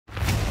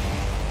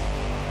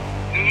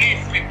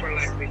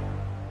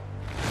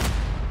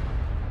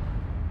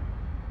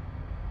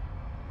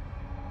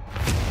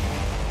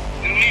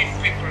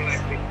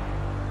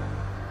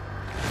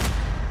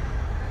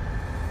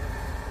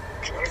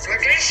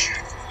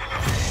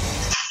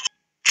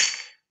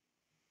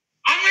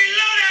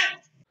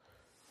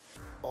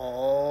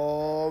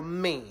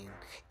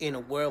In a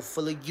world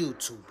full of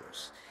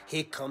YouTubers,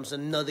 here comes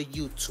another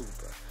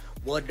YouTuber.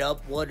 What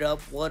up, what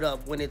up, what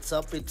up? When it's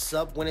up, it's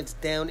up. When it's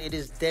down, it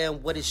is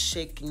down. What is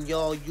shaking,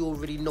 y'all? You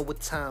already know what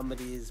time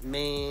it is,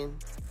 man.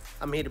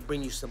 I'm here to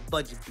bring you some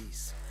budget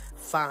beasts.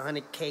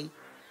 500K,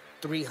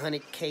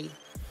 300K,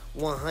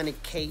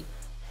 100K.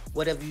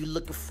 Whatever you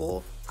looking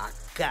for, I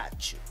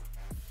got you.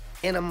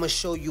 And I'm going to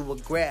show you a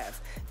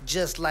graph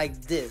just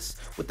like this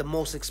with the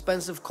most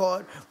expensive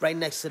card right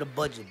next to the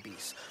budget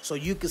beast. So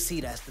you can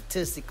see that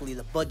statistically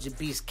the budget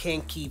beast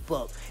can keep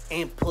up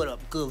and put up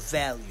good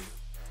value.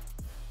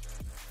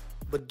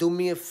 But do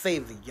me a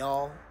favor,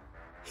 y'all.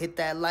 Hit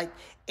that like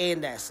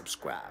and that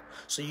subscribe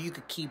so you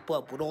can keep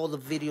up with all the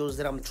videos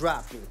that I'm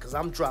dropping, because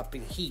I'm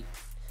dropping heat.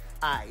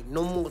 Alright,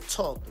 no more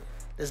talking.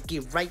 Let's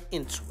get right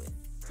into it.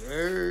 You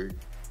heard?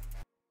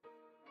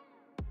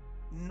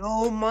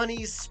 No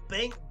money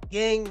spent,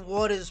 gang.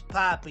 What is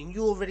popping?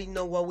 You already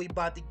know what we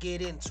about to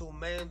get into,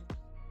 man.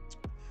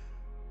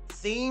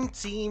 Theme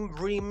Team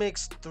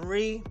Remix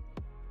 3.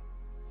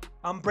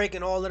 I'm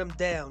breaking all of them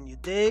down, you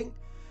dig?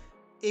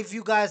 If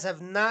you guys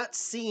have not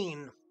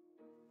seen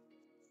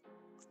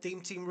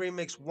Theme Team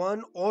Remix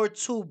 1 or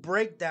 2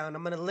 breakdown,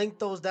 I'm going to link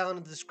those down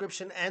in the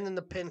description and in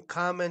the pinned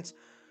comments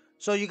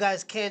so you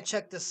guys can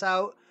check this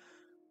out.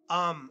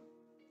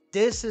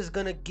 This is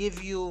going to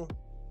give you...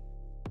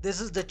 This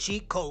is the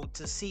cheat code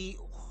to see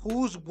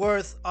who's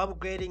worth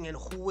upgrading and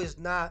who is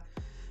not,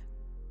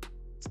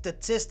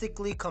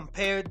 statistically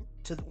compared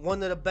to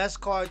one of the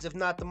best cards, if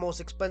not the most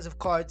expensive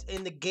cards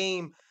in the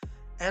game.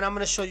 And I'm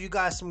going to show you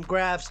guys some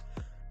graphs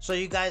so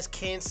you guys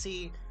can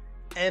see.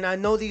 And I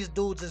know these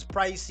dudes is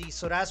pricey,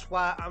 so that's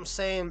why I'm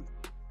saying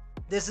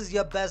this is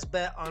your best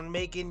bet on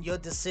making your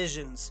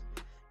decisions.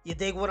 You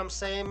dig what I'm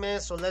saying, man?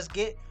 So let's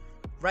get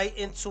right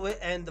into it.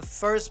 And the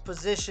first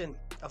position,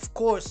 of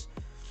course,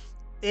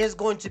 is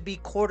going to be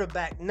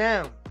quarterback.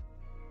 Now,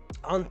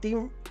 on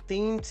Theme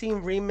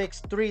Team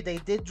Remix 3, they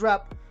did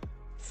drop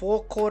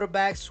 4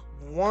 quarterbacks,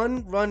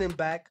 1 running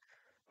back,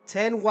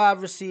 10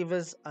 wide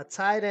receivers, a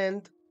tight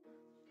end,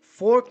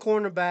 4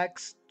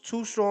 cornerbacks,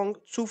 2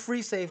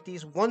 free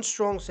safeties, 1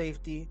 strong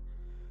safety,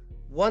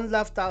 1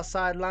 left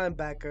outside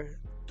linebacker,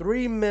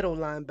 3 middle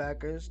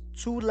linebackers,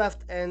 2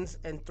 left ends,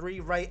 and 3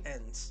 right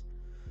ends.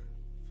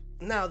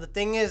 Now, the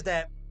thing is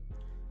that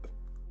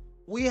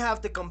we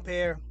have to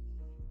compare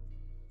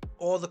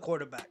all the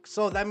quarterbacks.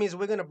 So that means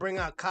we're going to bring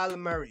out Kyler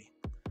Murray.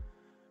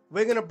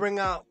 We're going to bring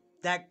out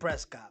Dak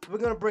Prescott. We're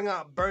going to bring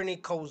out Bernie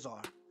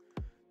Kosar,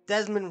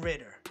 Desmond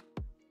Ridder,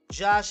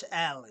 Josh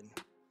Allen,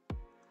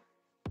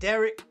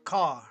 Derek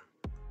Carr,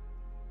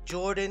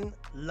 Jordan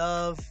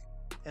Love,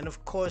 and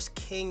of course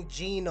King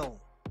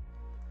Geno.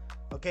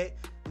 Okay,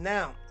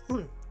 now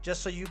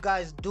just so you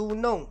guys do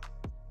know,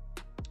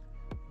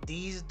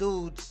 these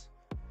dudes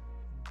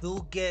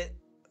do get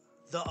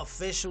the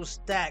official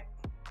stack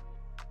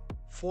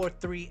for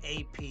 3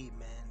 AP,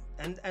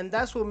 man, and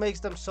that's what makes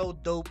them so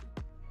dope.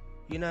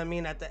 You know what I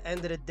mean? At the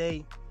end of the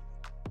day,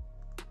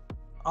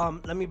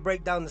 let me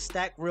break down the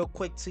stack real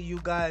quick to you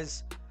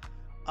guys.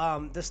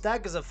 The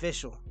stack is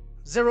official.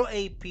 0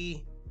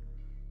 AP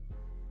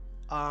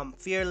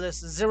Fearless,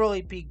 0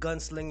 AP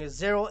Gunslinger,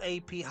 0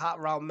 AP Hot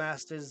Route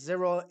Masters,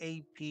 0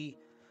 AP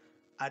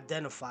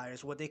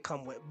Identifiers, what they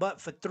come with. But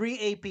for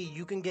 3 AP,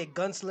 you can get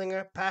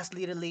Gunslinger, Pass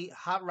Lead Elite,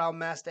 Hot Route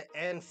Master,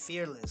 and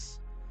Fearless.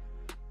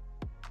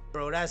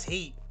 Bro, that's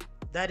heat.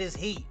 That is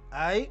heat,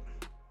 alright?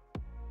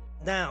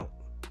 Now,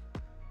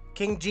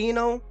 King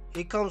Geno,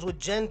 he comes with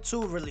Gen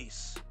 2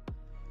 release.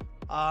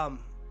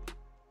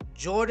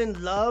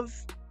 Jordan Love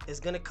is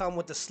going to come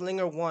with the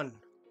Slinger 1.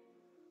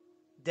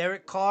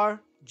 Derek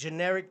Carr,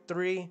 Generic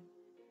 3.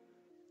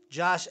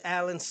 Josh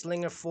Allen,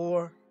 Slinger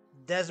 4.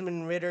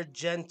 Desmond Ridder,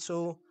 Gen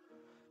 2.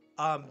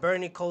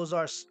 Bernie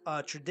Kosar,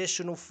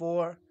 Traditional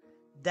 4.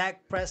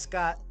 Dak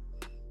Prescott,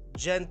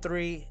 Gen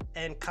 3,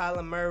 and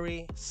Kyler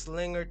Murray,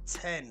 Slinger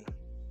 10.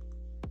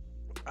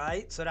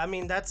 Alright, so I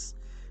mean that's,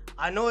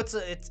 I know it's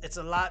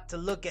a lot to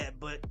look at,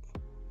 but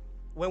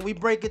when we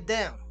break it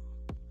down,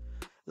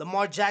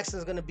 Lamar Jackson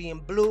is gonna be in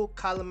blue,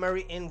 Kyler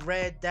Murray in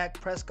red, Dak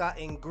Prescott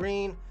in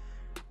green,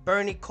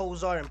 Bernie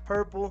Kosar in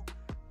purple,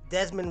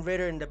 Desmond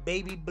Ridder in the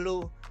baby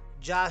blue,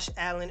 Josh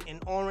Allen in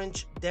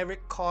orange,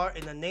 Derek Carr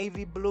in the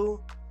navy blue,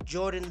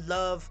 Jordan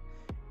Love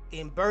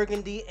in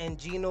burgundy, and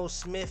Geno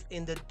Smith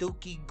in the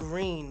dookie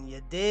green.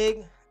 You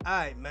dig?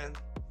 Alright, man.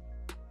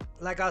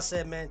 Like I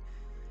said, man,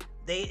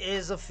 they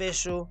is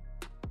official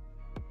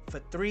for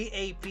 3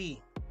 AP.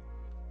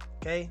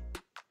 Okay?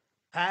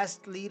 Pass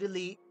Lead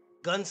Elite,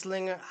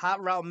 Gunslinger,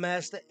 Hot Route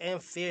Master,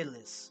 and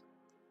Fearless.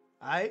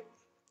 Alright?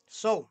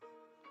 So,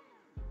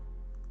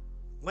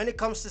 when it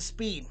comes to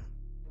speed,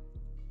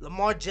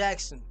 Lamar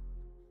Jackson,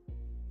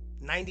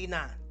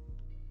 99.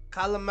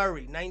 Kyler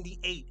Murray,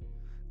 98.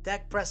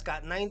 Dak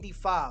Prescott,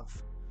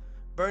 95.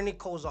 Bernie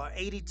Kosar,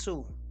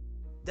 82.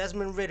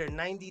 Desmond Ridder,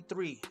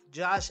 93.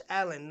 Josh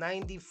Allen,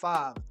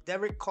 95.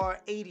 Derek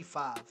Carr,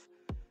 85.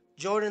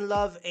 Jordan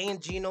Love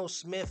and Geno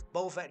Smith,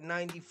 both at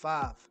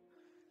 95.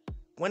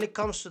 When it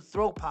comes to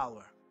throw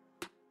power,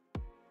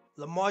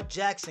 Lamar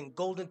Jackson,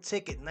 golden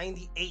ticket,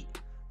 98.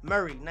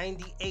 Murray,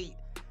 98.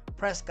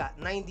 Prescott,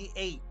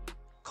 98.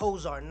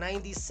 Kozar,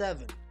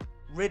 97.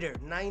 Ritter,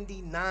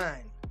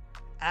 99.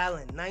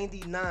 Allen,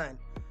 99.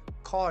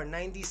 Carr,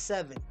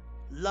 97.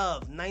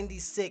 Love,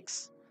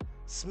 96.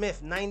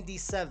 Smith,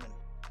 97.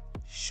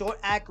 Short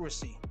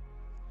accuracy.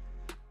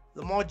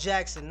 Lamar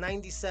Jackson,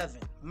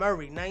 97.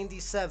 Murray,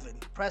 97.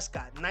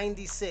 Prescott,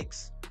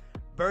 96.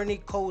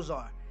 Bernie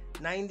Kosar,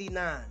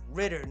 99.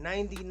 Ritter,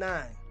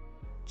 99.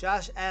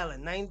 Josh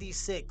Allen,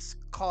 96.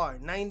 Carr,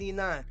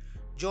 99.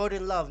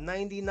 Jordan Love,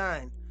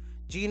 99.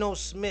 Geno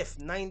Smith,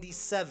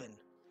 97.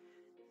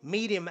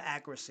 Medium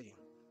accuracy.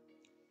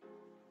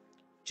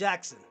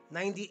 Jackson,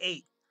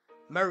 98.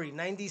 Murray,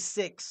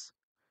 96.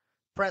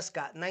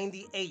 Prescott,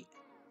 98.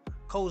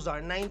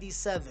 Kosar,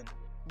 97.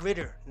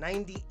 Ritter,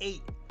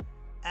 98.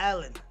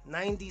 Allen,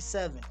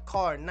 97.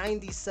 Carr,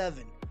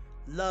 97.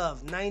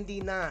 Love,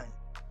 99.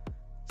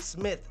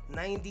 Smith,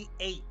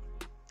 98.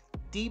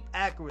 Deep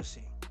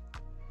accuracy.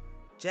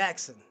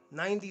 Jackson,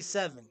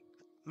 97.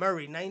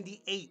 Murray,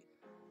 98.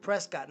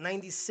 Prescott,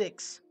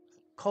 96.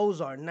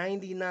 Kosar,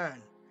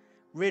 99.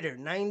 Ritter,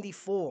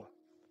 94.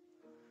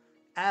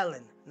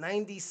 Allen,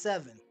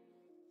 97.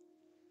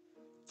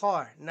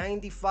 Carr,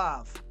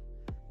 95.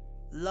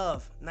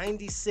 Love,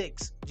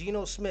 96.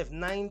 Geno Smith,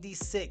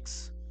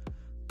 96.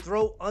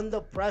 Throw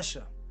under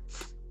pressure.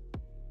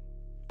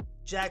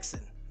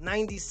 Jackson,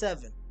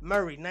 97.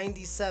 Murray,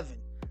 97.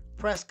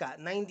 Prescott,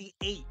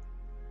 98.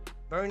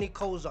 Bernie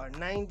Kosar,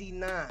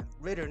 99.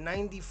 Ritter,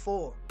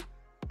 94.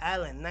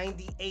 Allen,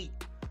 98.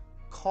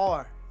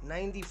 Carr,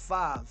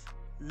 95.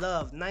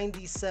 Love,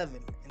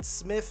 97. And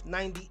Smith,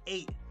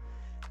 98.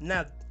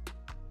 Now,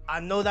 I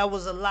know that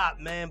was a lot,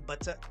 man,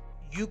 but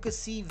you could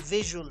see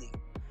visually.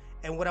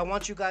 And what I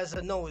want you guys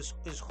to know is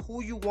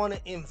who you want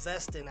to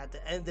invest in at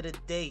the end of the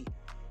day.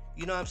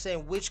 You know what I'm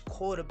saying? Which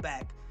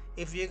quarterback.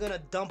 If you're going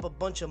to dump a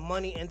bunch of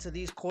money into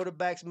these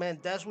quarterbacks, man,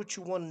 that's what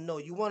you want to know.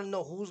 You want to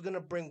know who's going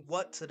to bring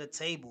what to the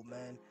table,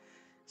 man.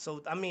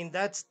 So, I mean,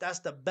 that's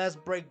the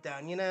best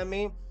breakdown. You know what I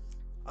mean?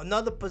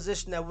 Another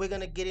position that we're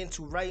going to get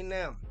into right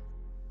now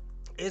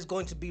is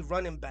going to be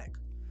running back.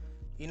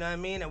 You know what I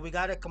mean? And we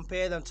got to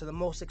compare them to the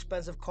most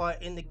expensive card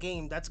in the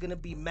game. That's going to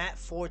be Matt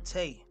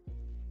Forte.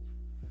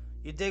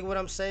 You dig what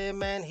I'm saying,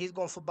 man? He's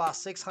going for about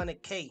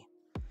 $600K.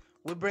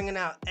 We're bringing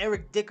out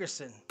Eric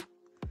Dickerson,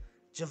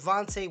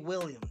 Javonte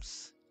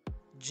Williams,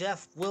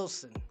 Jeff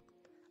Wilson,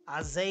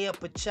 Isaiah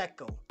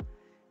Pacheco,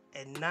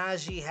 and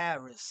Najee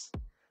Harris.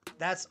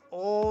 That's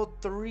all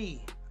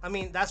three. I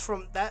mean, that's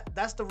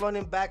the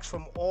running backs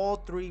from all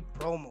three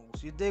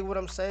promos. You dig what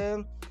I'm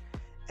saying?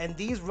 And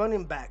these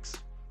running backs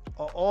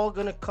are all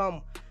gonna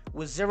come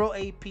with 0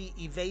 AP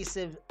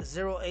evasive,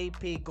 0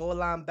 AP goal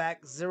line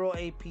back, 0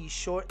 AP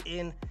short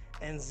in,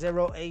 and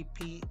 0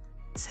 AP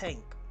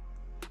tank.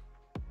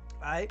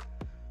 Alright?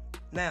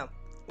 Now,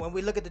 when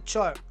we look at the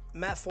chart,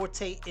 Matt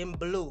Forte in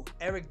blue,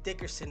 Eric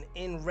Dickerson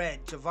in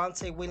red,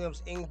 Javonte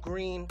Williams in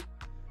green,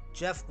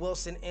 Jeff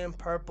Wilson in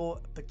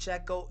purple,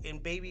 Pacheco in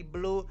baby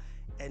blue,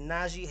 and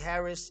Najee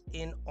Harris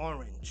in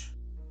orange.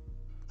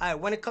 Alright,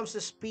 when it comes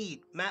to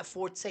speed, Matt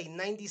Forte,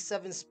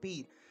 97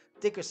 speed,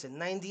 Dickerson,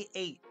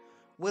 98,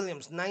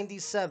 Williams,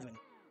 97,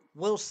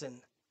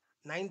 Wilson,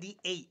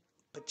 98,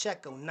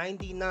 Pacheco,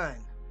 99,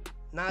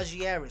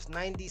 Najee Harris,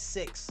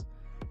 96,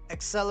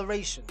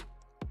 acceleration,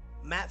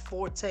 Matt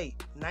Forte,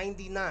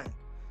 99,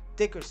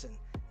 Dickerson,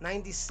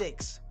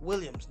 96,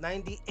 Williams,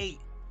 98,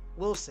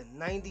 Wilson,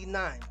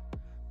 99,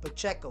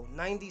 Pacheco,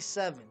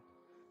 97,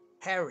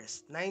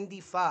 Harris,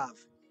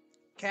 95,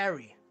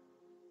 carry,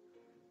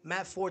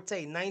 Matt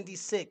Forte,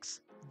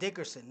 96,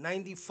 Dickerson,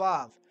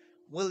 95,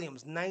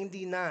 Williams,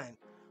 99,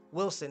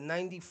 Wilson,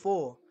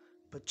 94,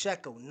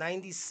 Pacheco,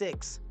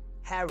 96,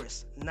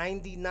 Harris,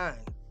 99.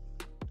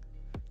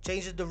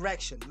 Change of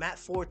direction, Matt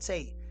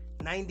Forte,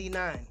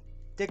 99,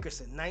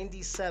 Dickerson,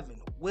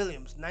 97,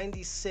 Williams,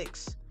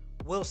 96,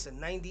 Wilson,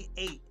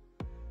 98,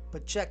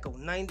 Pacheco,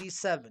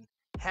 97,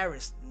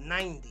 Harris,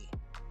 90.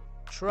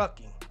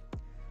 Trucking,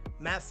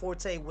 Matt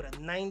Forte with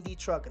a 90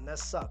 trucking. That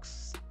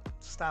sucks.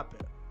 Stop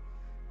it.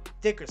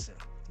 Dickerson,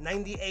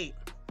 98,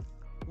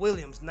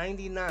 Williams,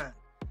 99,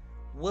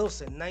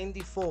 Wilson,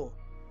 94,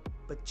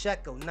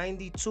 Pacheco,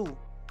 92,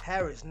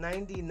 Harris,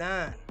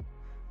 99.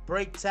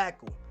 Break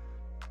tackle,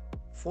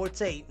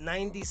 Forte,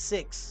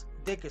 96,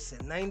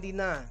 Dickerson,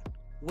 99,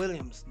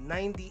 Williams,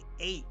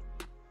 98,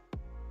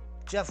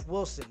 Jeff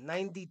Wilson,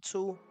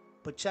 92,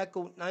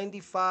 Pacheco,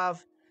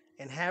 95,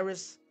 and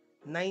Harris,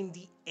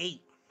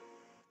 98.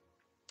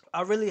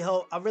 I really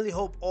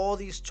hope all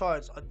these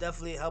charts are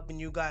definitely helping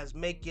you guys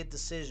make your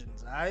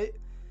decisions, alright?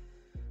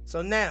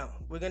 So now,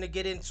 we're going to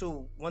get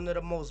into one of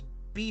the most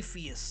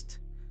beefiest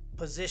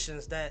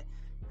positions that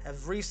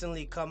have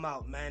recently come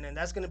out, man, and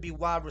that's going to be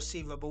wide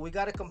receiver. But we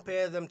got to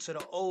compare them to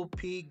the OP,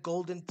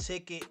 golden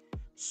ticket,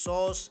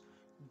 Sauce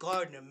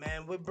Gardner,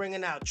 man. We're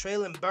bringing out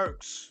Treylon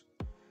Burks.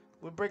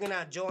 We're bringing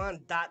out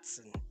Johan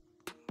Dotson,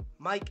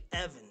 Mike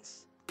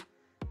Evans,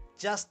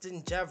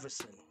 Justin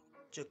Jefferson,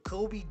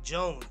 Jacoby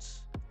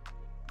Jones,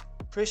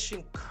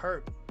 Christian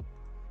Kirk,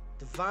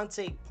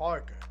 Devontae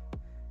Parker,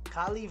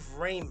 Khalif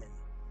Raymond,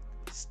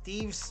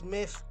 Steve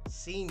Smith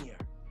Sr.,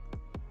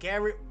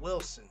 Garrett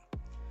Wilson.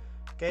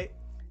 Okay,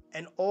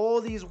 and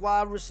all these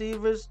wide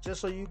receivers,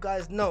 just so you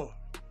guys know,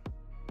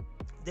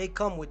 they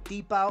come with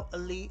deep out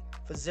elite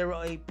for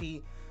 0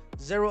 AP,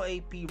 0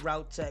 AP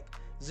route tech,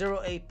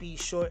 0 AP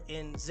short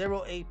in,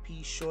 0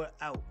 AP short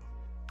out.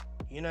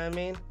 You know what I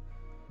mean?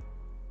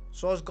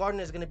 Sauce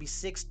Gardner is going to be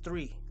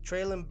 6'3".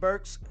 Traylon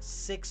Burks,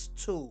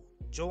 6'2".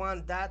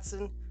 Joan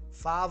Dotson,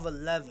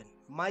 5'11".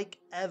 Mike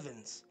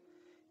Evans,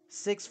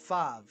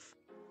 6'5".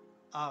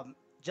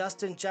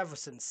 Justin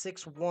Jefferson,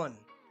 6'1".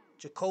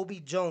 Jacoby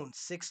Jones,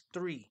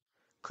 6'3".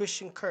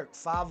 Christian Kirk,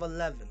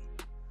 5'11".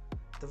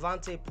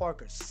 Devontae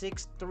Parker,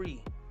 6'3".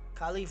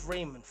 Khalif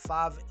Raymond,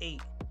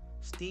 5'8".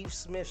 Steve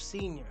Smith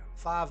Sr.,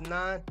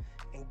 5'9".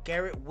 And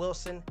Garrett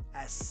Wilson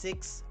at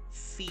 6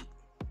 feet.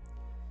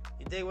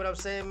 You dig what I'm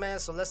saying, man?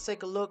 So let's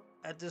take a look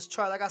at this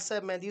chart. Like I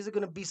said, man, these are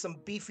going to be some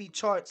beefy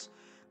charts.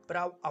 But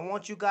I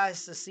want you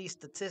guys to see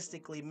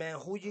statistically, man,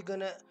 who you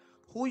gonna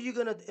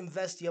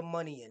invest your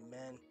money in,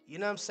 man. You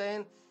know what I'm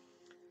saying?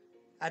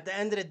 At the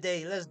end of the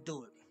day, let's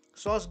do it.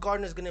 Sauce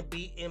Gardner is gonna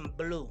be in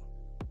blue.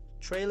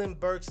 Traylon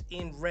Burks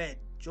in red.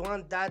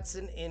 Joan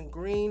Dotson in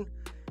green.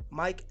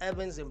 Mike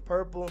Evans in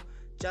purple.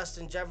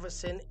 Justin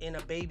Jefferson in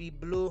a baby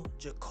blue.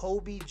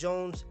 Jacoby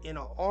Jones in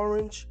an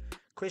orange.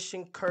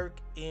 Christian Kirk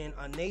in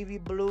a navy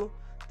blue.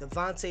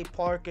 Devontae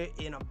Parker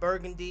in a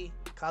burgundy.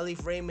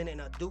 Khalif Raymond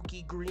in a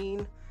dookie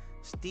green.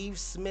 Steve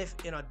Smith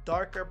in a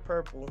darker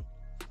purple.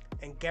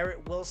 And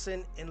Garrett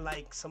Wilson in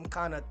like some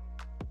kind of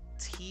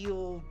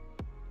teal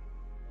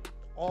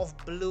off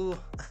blue.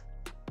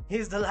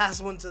 He's the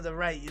last one to the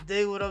right. You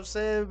dig what I'm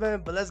saying,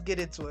 man? But let's get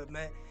into it,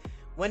 man.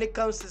 When it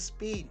comes to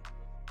speed,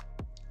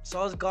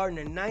 Sauce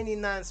Gardner,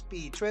 99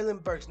 speed.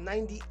 Traylon Burks,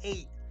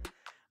 98.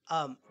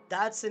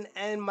 Dotson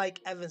and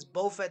Mike Evans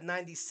both at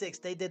 96.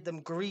 They did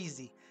them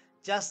greasy.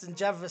 Justin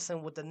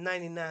Jefferson with the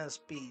 99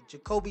 speed.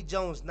 Jacoby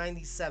Jones,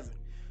 97.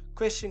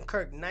 Christian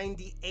Kirk,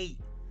 98.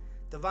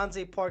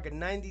 Devontae Parker,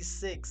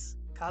 96.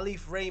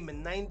 Khalif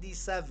Raymond,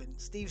 97.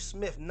 Steve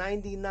Smith,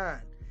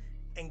 99.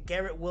 And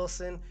Garrett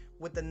Wilson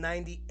with the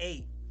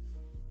 98.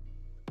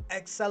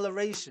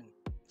 Acceleration,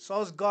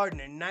 Sauce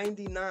Gardner,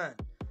 99.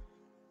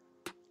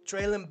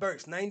 Traylon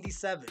Burks,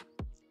 97.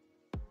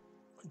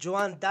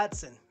 Joan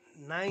Dotson,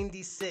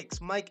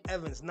 96. Mike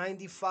Evans,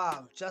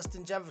 95.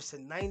 Justin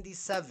Jefferson,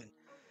 97.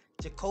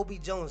 Jacoby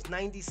Jones,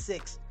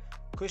 96.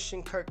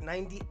 Christian Kirk,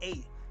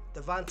 98.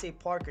 Devontae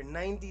Parker,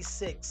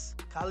 96.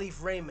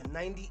 Khalif Raymond,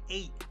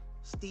 98.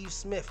 Steve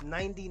Smith,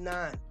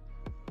 99.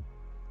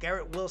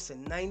 Garrett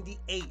Wilson,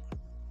 98.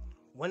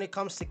 When it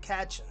comes to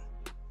catching,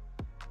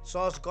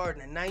 Sauce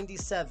Gardner,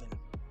 97.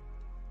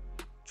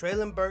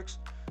 Traylon Burks,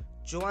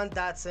 Joan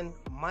Dotson,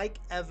 Mike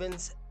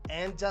Evans,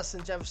 and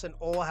Justin Jefferson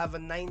all have a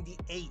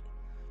 98.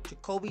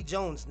 Jacoby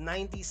Jones,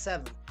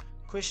 97.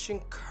 Christian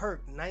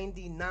Kirk,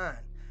 99.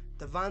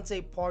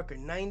 Devontae Parker,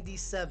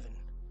 97.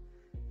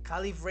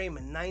 Khalif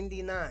Raymond,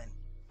 99.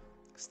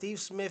 Steve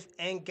Smith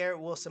and Garrett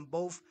Wilson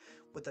both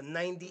with a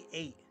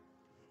 98.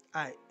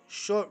 Alright,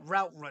 short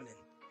route running.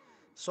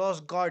 Sauce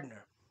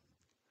Gardner,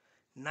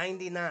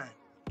 99.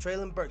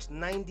 Traylon Burks,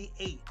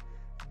 98.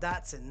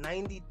 Dotson,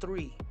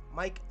 93.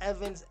 Mike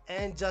Evans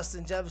and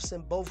Justin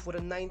Jefferson both with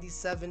a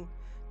 97.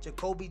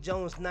 Jacoby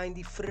Jones,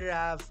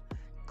 95.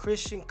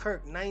 Christian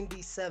Kirk,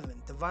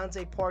 97.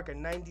 Devontae Parker,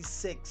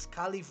 96.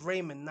 Khalif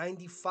Raymond,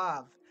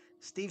 95.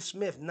 Steve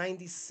Smith,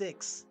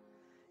 96.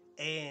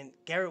 And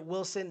Garrett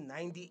Wilson,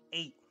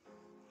 98.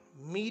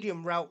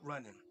 Medium route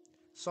running.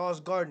 Sauce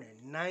Gardner,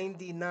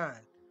 99.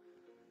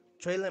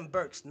 Traylon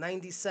Burks,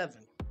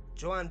 97.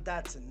 Joan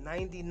Dotson,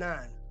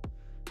 99.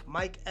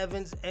 Mike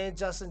Evans and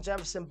Justin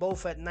Jefferson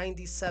both at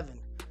 97.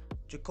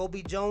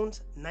 Jacoby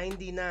Jones,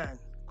 99.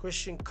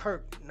 Christian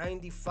Kirk,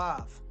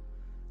 95.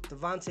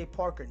 Devontae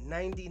Parker,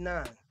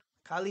 99.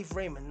 Khalif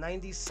Raymond,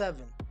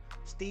 97.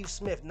 Steve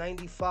Smith,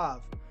 95.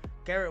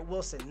 Garrett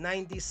Wilson,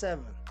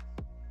 97.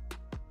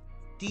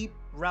 Deep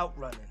route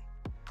running.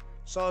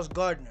 Sauce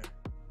Gardner,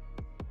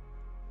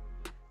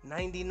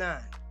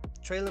 99.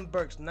 Traylon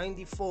Burks,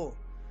 94.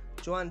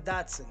 Joan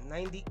Dotson,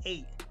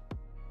 98.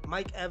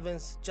 Mike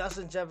Evans,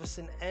 Justin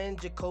Jefferson,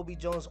 and Jacoby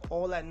Jones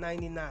all at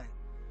 99.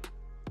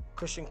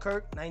 Christian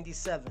Kirk,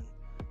 97.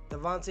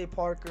 Devontae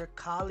Parker,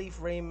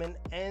 Khalif Raymond,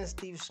 and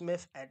Steve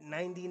Smith at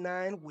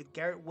 99 with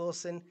Garrett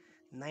Wilson,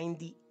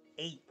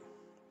 98.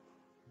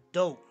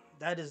 Dope.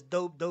 That is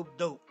dope, dope,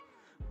 dope.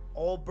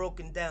 All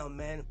broken down,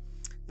 man.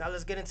 Now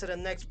let's get into the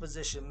next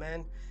position,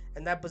 man.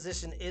 And that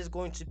position is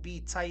going to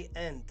be tight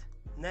end.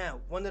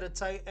 Now, one of the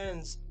tight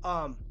ends,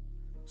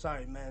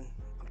 sorry, man.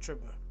 I'm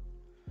tripping.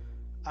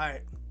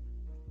 Alright.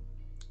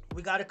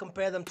 We got to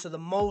compare them to the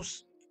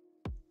most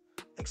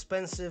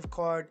expensive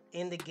card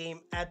in the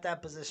game at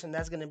that position.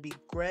 That's going to be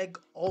Greg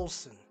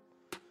Olsen.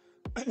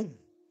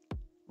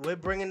 We're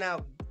bringing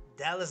out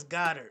Dallas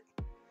Goedert,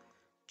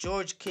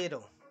 George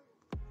Kittle,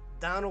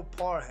 Donald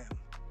Parham,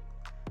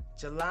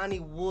 Jelani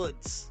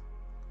Woods,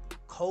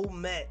 Cole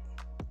Met,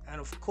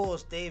 and of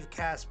course Dave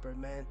Casper,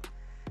 man.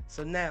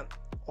 So now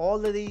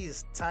All of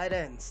these tight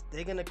ends,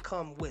 they're gonna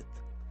come with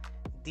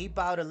deep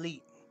out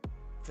elite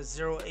for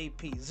 0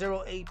 AP,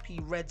 0 AP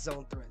red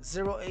zone threat,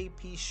 0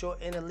 AP short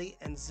end elite,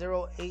 and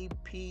 0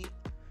 AP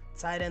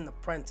tight end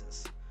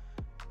apprentice.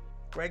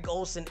 Greg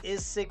Olsen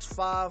is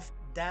 6'5",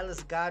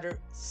 Dallas Goedert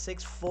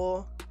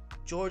 6'4",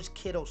 George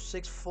Kittle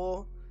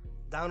 6'4",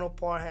 Donald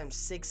Parham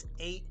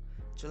 6'8",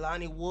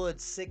 Jelani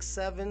Woods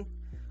 6'7",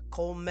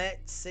 Cole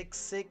Kmet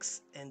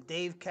 6'6", and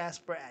Dave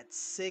Casper at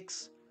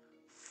 6'4".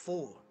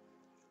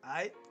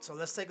 Alright, so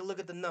let's take a look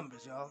at the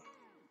numbers, y'all.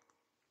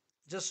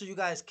 Just so you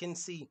guys can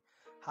see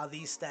how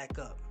these stack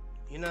up.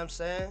 You know what I'm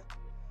saying?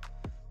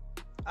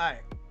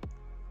 Alright.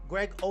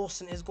 Greg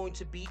Olsen is going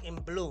to be in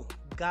blue.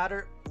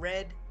 Goddard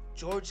red.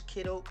 George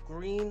Kittle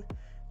green.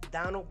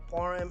 Donald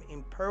Parham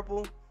in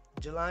purple.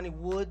 Jelani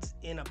Woods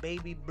in a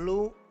baby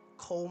blue.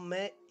 Cole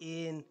Kmet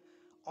in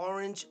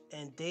orange.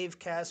 And Dave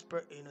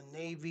Casper in a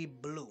navy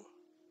blue.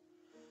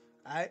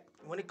 Alright.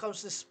 When it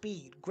comes to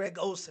speed, Greg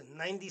Olsen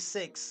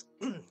 96.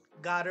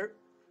 Goddard,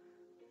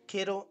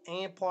 Kittle,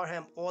 and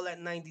Parham all at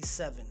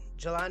 97.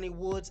 Jelani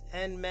Woods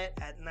and Met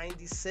at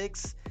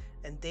 96.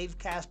 And Dave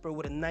Casper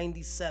with a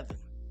 97.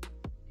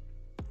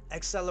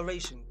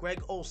 Acceleration,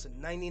 Greg Olsen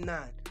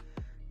 99.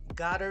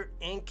 Goddard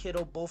and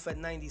Kittle both at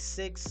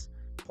 96.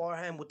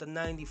 Parham with a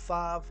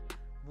 95.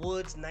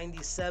 Woods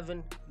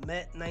 97.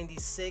 Met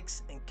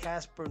 96. And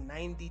Casper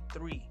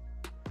 93.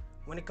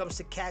 When it comes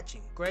to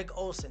catching, Greg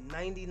Olsen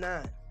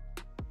 99.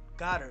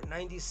 Goddard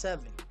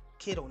 97.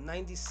 Kittle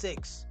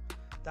 96.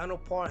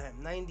 Donald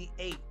Parham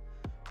 98.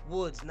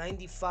 Woods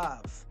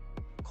 95.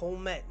 Cole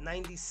Kmet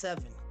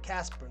 97.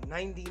 Casper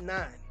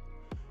 99.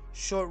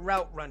 Short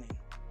route running.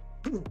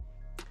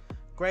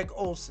 Greg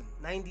Olsen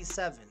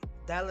 97.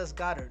 Dallas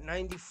Goedert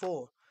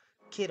 94.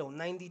 Kittle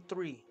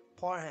 93.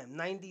 Parham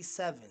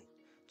 97.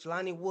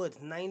 Jelani Woods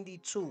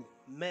 92.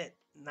 Met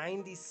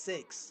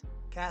 96.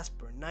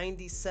 Casper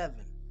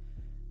 97.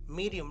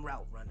 Medium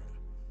route running.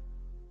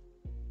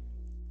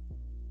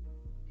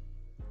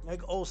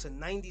 Greg Olsen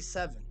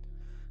 97.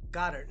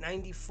 Goddard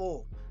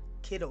 94.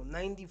 Kittle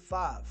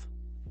 95.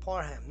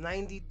 Parham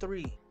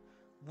 93.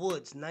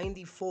 Woods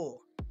 94.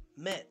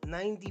 Met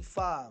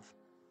 95.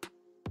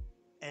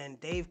 And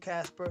Dave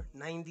Casper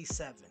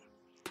 97.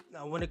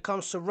 Now when it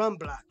comes to run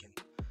blocking,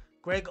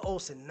 Greg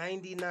Olsen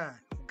 99.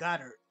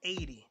 Goddard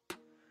 80.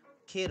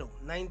 Kittle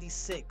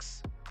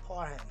 96.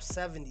 Parham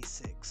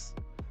 76.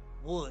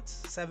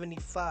 Woods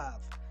 75.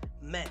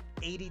 Met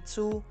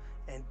 82.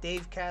 And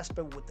Dave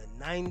Casper with a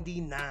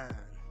 99.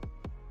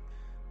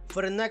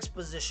 For the next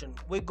position,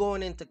 we're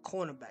going into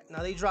cornerback.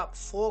 Now, they dropped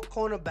 4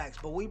 cornerbacks,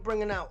 but we're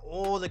bringing out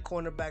all the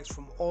cornerbacks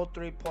from all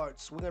 3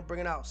 parts. We're going to bring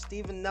it out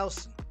Steven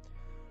Nelson,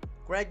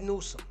 Greg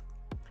Newsome,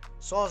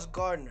 Sauce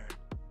Gardner,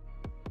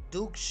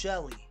 Duke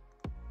Shelley,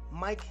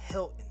 Mike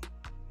Hilton,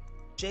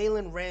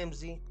 Jalen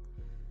Ramsey,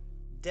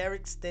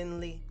 Derek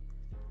Stingley,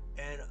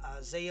 and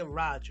Isaiah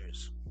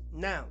Rodgers.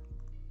 Now,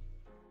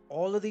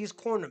 all of these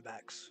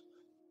cornerbacks,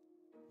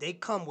 they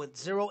come with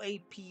 0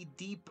 AP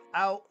deep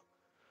out,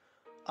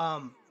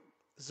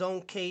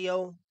 zone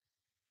KO,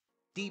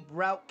 deep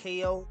route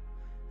KO,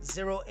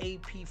 0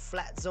 AP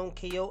flat zone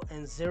KO,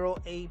 and 0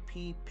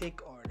 AP pick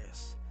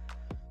artist.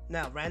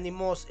 Now, Randy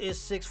Moss is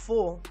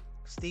 6'4",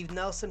 Steve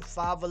Nelson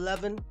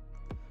 5'11",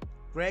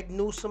 Greg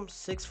Newsome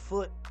 6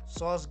 foot,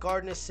 Sauce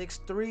Gardner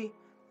 6'3",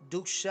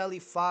 Duke Shelley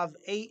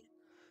 5'8",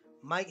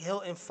 Mike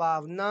Hilton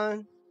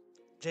 5'9",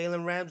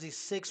 Jalen Ramsey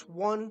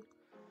 6'1",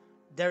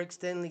 Derek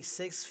Stingley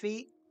 6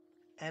 feet,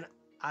 and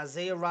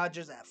Isaiah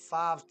Rodgers at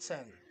 5'10".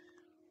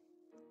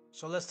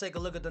 So let's take a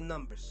look at the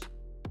numbers.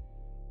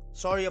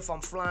 Sorry if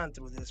I'm flying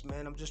through this,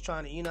 man. I'm just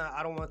trying to,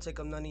 I don't want to take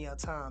up none of your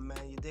time,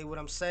 man. You dig what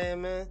I'm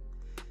saying, man?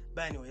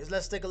 But anyways,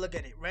 let's take a look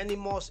at it. Randy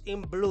Moss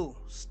in blue,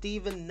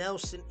 Steven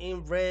Nelson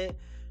in red,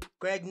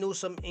 Greg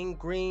Newsome in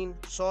green,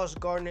 Sauce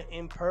Gardner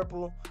in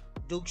purple,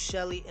 Duke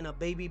Shelley in a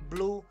baby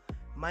blue,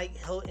 Mike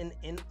Hilton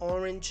in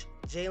orange,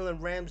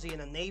 Jalen Ramsey in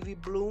a navy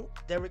blue,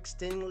 Derek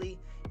Stingley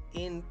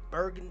in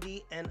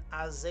burgundy, and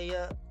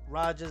Isaiah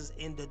Rodgers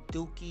in the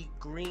Dookie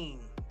green.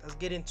 Let's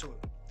get into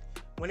it.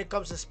 When it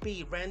comes to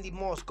speed, Randy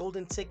Moss,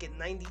 golden ticket,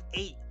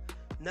 98.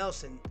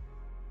 Nelson,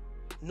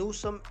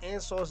 Newsome,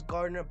 and Sauce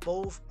Gardner,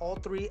 all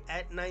 3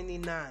 at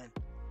 99.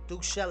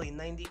 Duke Shelley,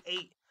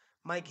 98.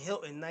 Mike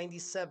Hilton,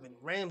 97.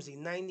 Ramsey,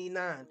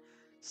 99.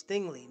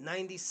 Stingley,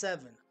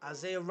 97.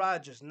 Isaiah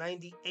Rodgers,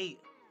 98.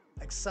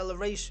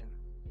 Acceleration,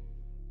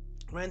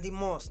 Randy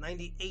Moss,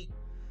 98.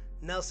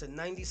 Nelson,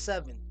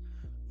 97.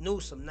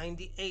 Newsome,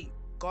 98.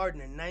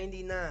 Gardner,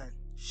 99.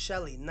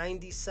 Shelley,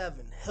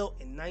 97.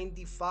 Hilton,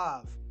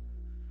 95.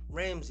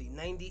 Ramsey,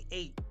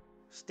 98.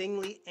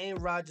 Stingley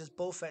and Rodgers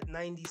both at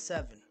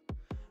 97.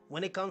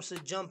 When it comes to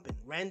jumping,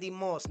 Randy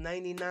Moss,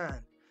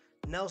 99.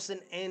 Nelson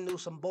and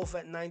Newsome both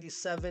at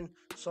 97.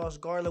 Sauce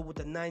Gardner with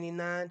the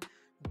 99.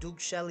 Duke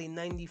Shelley,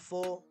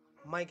 94.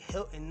 Mike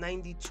Hilton,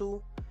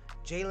 92.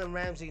 Jalen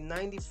Ramsey,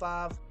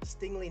 95.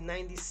 Stingley,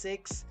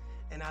 96.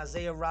 And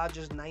Isaiah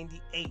Rodgers,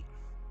 98.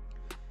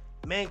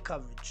 Man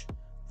coverage,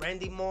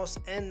 Randy Moss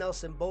and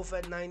Nelson both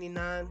at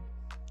 99.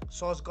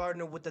 Sauce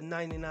Gardner with the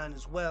 99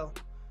 as well.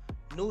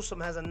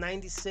 Newsome has a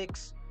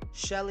 96,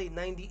 Shelley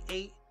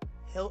 98,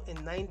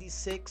 Hilton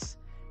 96,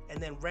 and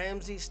then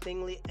Ramsey,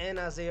 Stingley, and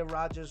Isaiah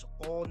Rodgers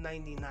all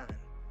 99.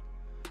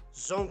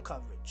 Zone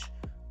coverage: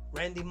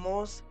 Randy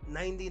Moss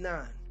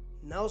 99,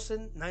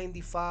 Nelson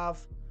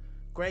 95,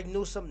 Greg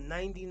Newsome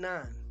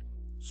 99,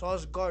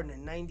 Sauce Gardner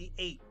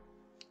 98,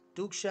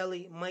 Duke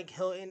Shelley, Mike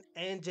Hilton,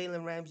 and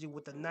Jalen Ramsey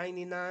with a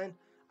 99.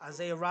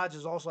 Isaiah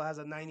Rodgers also has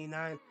a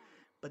 99,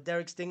 but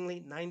Derek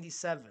Stingley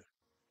 97.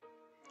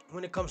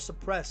 When it comes to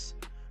press,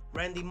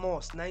 Randy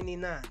Moss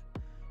 99,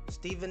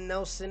 Steven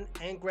Nelson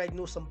and Greg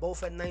Newsome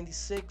both at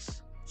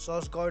 96,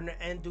 Sauce Gardner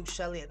and Duke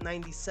Shelley at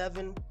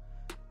 97,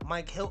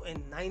 Mike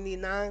Hilton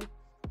 99,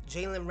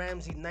 Jalen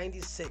Ramsey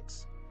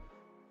 96,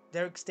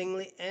 Derek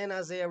Stingley and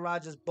Isaiah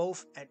Rodgers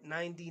both at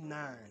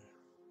 99.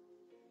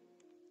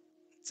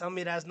 Tell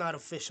me that's not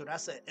official.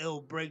 That's an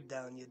ill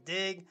breakdown, you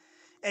dig?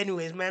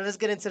 Anyways, man, let's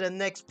get into the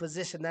next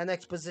position. That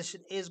next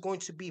position is going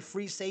to be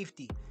free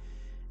safety.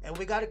 And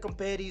we got to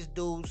compare these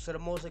dudes to the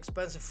most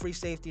expensive free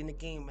safety in the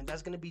game, and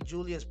that's going to be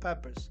Julius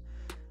Peppers.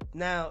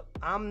 Now,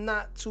 I'm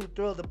not too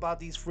thrilled about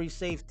these free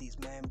safeties,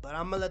 man, but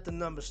I'm going to let the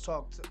numbers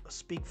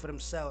speak for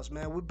themselves,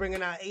 man. We're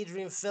bringing out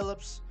Adrian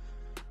Phillips,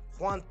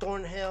 Juan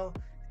Thornhill,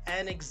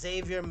 and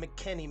Xavier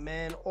McKinney,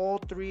 man. All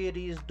three of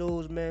these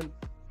dudes, man,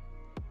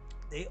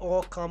 they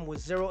all come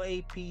with 0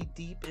 AP,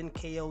 deep in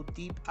KO,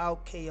 deep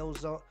out KO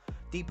zone,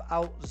 deep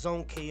out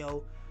zone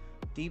KO,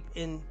 deep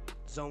in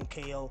zone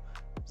KO,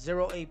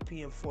 0 AP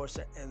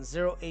enforcer, and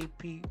 0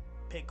 AP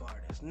pick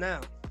artist.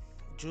 Now,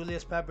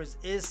 Julius Peppers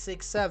is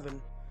 6'7",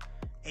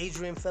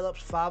 Adrian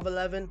Phillips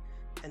 5'11",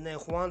 and then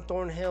Juan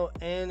Thornhill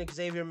and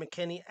Xavier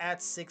McKinney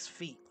at 6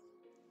 feet.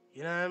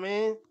 You know what I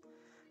mean?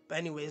 But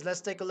anyways,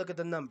 let's take a look at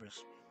the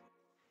numbers.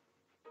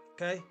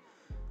 Okay?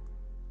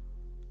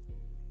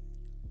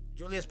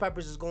 Julius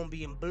Peppers is going to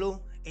be in blue,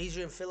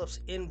 Adrian Phillips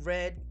in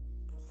red,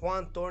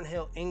 Juan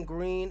Thornhill in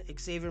green,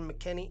 Xavier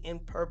McKinney in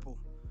purple.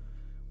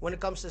 When it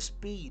comes to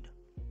speed,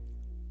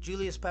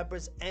 Julius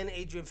Peppers and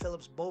Adrian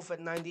Phillips both at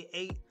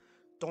 98,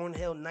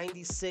 Thornhill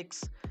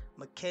 96,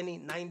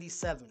 McKinney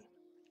 97.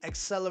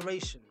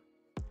 Acceleration,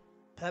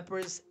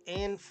 Peppers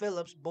and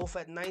Phillips both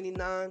at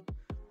 99,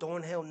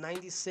 Thornhill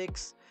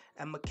 96,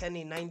 and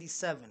McKinney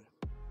 97.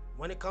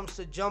 When it comes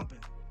to jumping,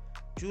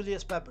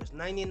 Julius Peppers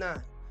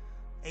 99,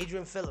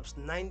 Adrian Phillips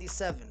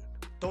 97,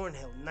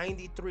 Thornhill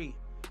 93,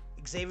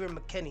 Xavier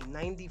McKinney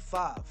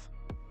 95.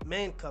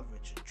 Man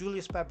coverage,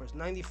 Julius Peppers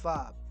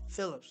 95,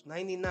 Phillips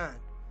 99,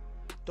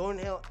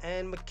 Thornhill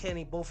and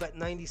McKinney both at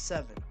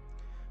 97.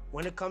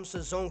 When it comes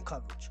to zone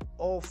coverage,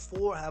 all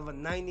four have a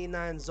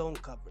 99 zone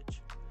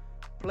coverage.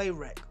 Play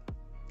rec,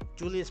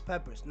 Julius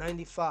Peppers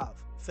 95,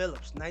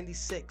 Phillips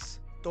 96,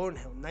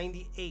 Thornhill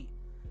 98,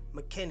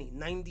 McKinney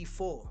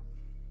 94.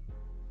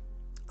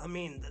 I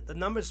mean, the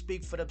numbers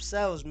speak for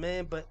themselves,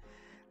 man, but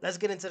let's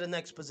get into the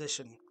next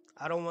position.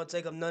 I don't want to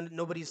take up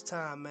nobody's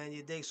time, man,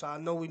 you dig? So I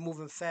know we're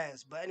moving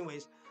fast. But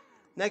anyways,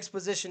 next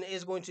position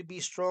is going to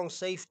be strong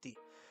safety.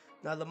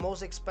 Now, the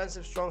most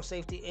expensive strong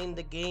safety in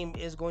the game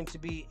is going to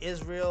be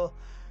Israel.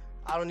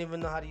 I don't even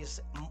know how to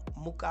say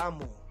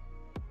Mukamu.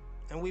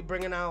 And we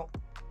bringing out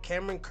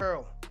Cameron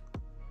Curl,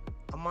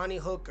 Amani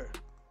Hooker,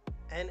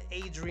 and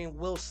Adrian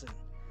Wilson.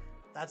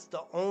 That's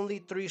the only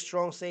three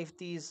strong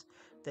safeties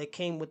that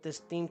came with this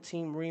Theme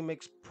Team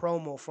Remix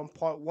promo from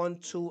part 1,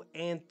 2,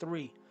 and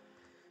 3.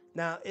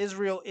 Now,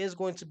 Israel is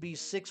going to be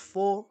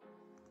 6'4",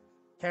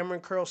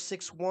 Cameron Curl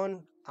 6'1",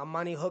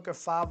 Amani Hooker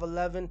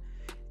 5'11",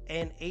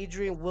 and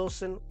Adrian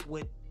Wilson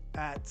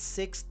at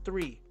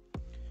 6'3".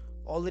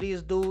 All of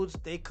these dudes,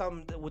 they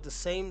come with the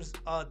same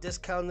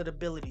discounted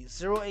abilities.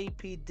 0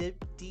 AP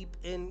deep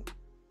in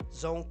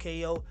zone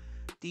KO,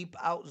 deep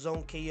out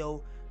zone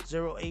KO,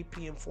 0 AP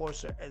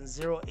enforcer, and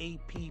 0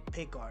 AP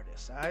pick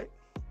artist. Alright?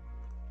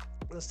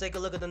 Let's take a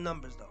look at the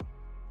numbers though.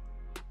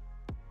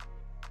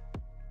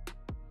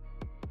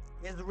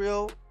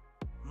 Israel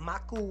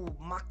Maku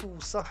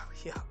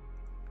yeah.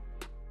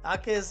 I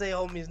can't say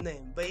homie's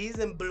name, but he's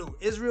in blue.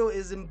 Israel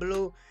is in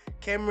blue,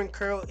 Cameron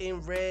Curl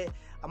in red,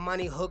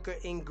 Amani Hooker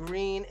in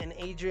green, and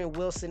Adrian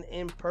Wilson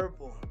in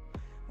purple.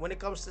 When it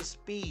comes to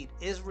speed,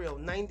 Israel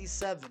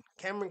 97,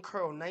 Cameron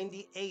Curl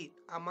 98,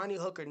 Amani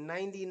Hooker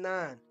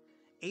 99,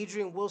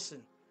 Adrian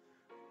Wilson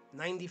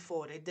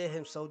 94. They did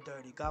him so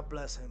dirty. God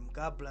bless him.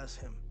 God bless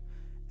him.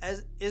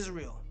 As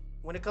Israel,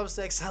 when it comes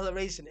to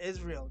acceleration,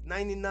 Israel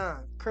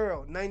 99,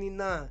 Curl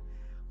 99,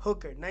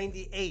 Hooker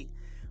 98,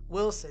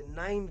 Wilson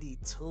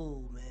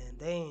 92. Man,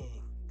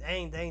 dang.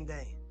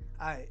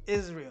 All right,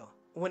 Israel.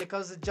 When it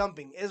comes to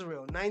jumping,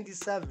 Israel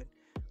 97,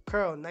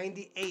 Curl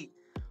 98,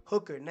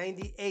 Hooker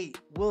 98,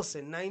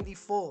 Wilson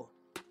 94.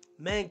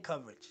 Man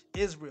coverage,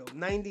 Israel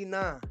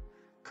 99,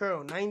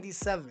 Curl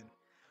 97,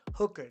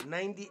 Hooker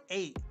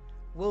 98,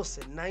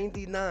 Wilson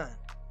 99.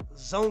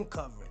 Zone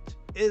coverage,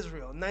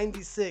 Israel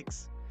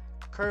 96,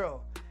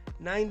 Curl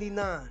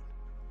 99,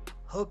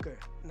 Hooker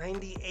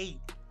 98,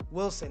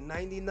 Wilson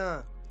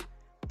 99.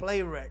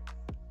 Play rec,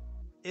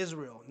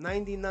 Israel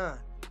 99,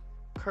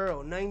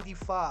 Curl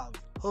 95,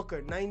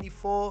 Hooker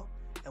 94,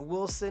 and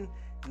Wilson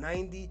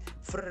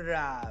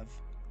 95.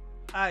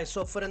 Alright,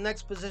 so for the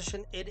next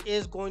position, it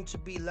is going to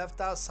be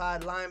left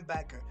outside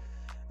linebacker.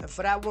 And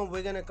for that one,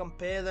 we're going to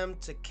compare them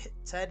to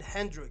Ted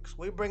Hendricks.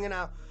 We're bringing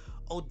out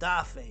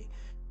Odafe.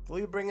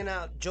 We're bringing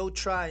out Joe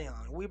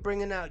Tryon. We're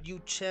bringing out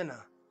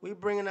Uchenna. We're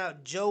bringing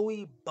out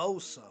Joey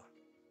Bosa.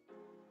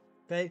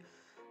 Okay?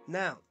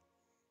 Now,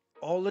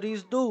 all of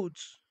these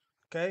dudes,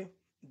 okay,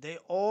 they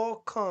all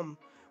come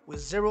with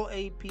 0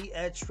 AP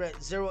edge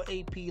threat, 0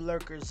 AP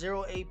lurker,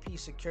 0 AP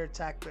secure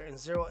tackler, and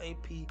 0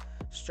 AP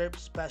strip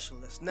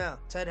specialist. Now,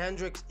 Ted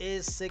Hendricks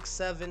is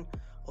 6'7",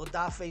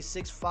 Odafe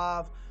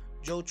 6'5",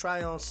 Joe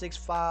Tryon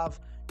 6'5",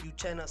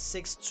 Uchenna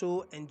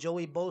 6'2", and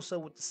Joey Bosa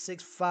with the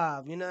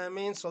 6'5". You know what I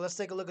mean? So let's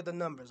take a look at the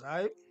numbers, all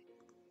right?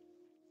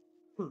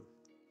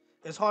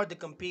 It's hard to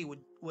compete with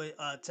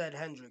Ted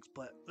Hendricks,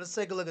 but let's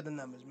take a look at the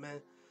numbers,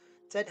 man.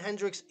 Ted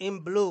Hendricks in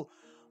blue,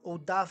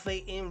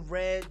 Odafe in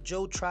red,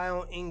 Joe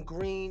Tryon in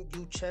green,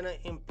 Uchenna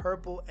in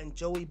purple, and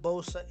Joey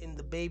Bosa in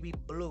the baby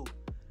blue.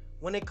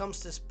 When it comes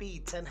to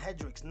speed, Ted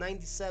Hendricks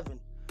 97,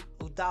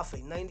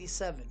 Odafe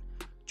 97,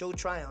 Joe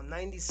Tryon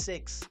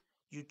 96,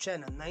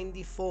 Uchenna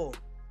 94,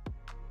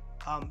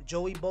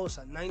 Joey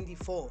Bosa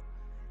 94.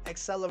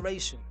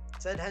 Acceleration,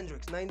 Ted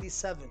Hendricks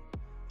 97,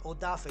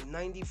 Odafe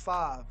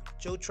 95,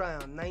 Joe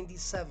Tryon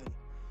 97,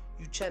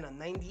 Uchenna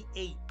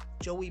 98,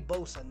 Joey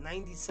Bosa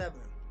 97.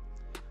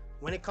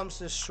 When it comes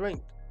to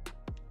strength,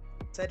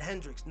 Ted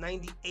Hendricks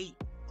 98,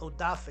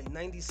 Odafe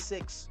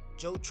 96,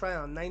 Joe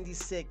Tryon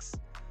 96,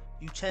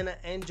 Uchenna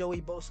and Joey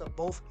Bosa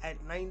both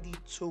at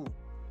 92.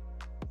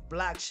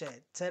 Black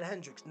shed, Ted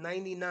Hendricks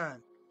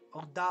 99,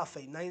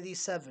 Odafe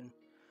 97,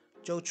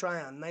 Joe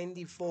Tryon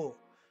 94,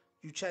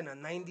 Uchenna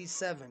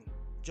 97,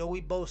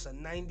 Joey Bosa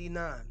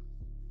 99.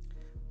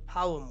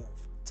 Power move,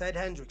 Ted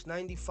Hendricks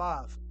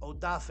 95,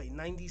 Odafe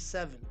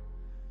 97,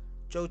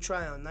 Joe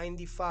Tryon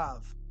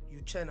 95,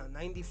 Uchenna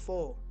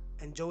 94,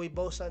 and Joey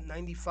Bosa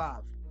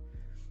 95.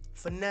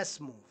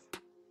 Finesse move,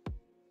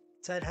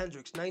 Ted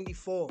Hendricks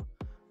 94,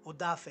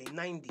 Odafe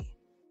 90,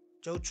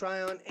 Joe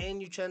Tryon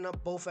and Uchenna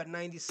both at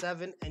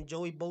 97, and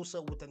Joey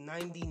Bosa with a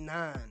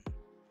 99.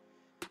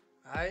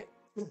 Alright,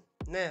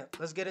 now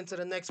let's get into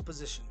the next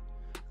position.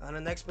 And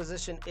the next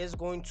position is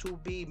going to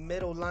be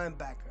middle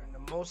linebacker. And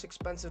the most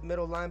expensive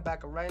middle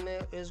linebacker right now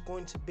is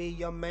going to be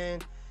your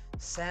man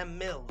Sam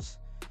Mills.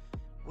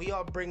 We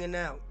are bringing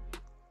out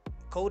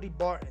Cody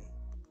Barton,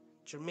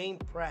 Jermaine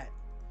Pratt,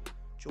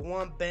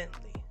 Juwan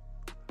Bentley,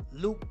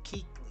 Luke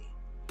Kuechly,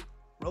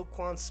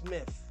 Roquan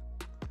Smith,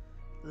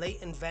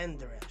 Leighton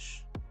Vander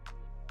Esch,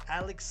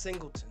 Alex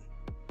Singleton,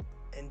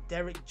 and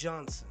Derek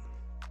Johnson.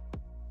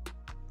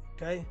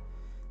 Okay?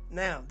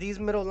 Now, these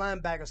middle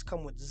linebackers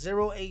come with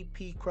 0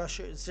 AP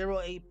Crusher, 0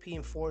 AP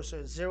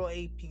Enforcer, 0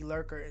 AP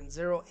Lurker, and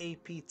 0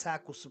 AP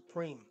Tackle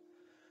Supreme.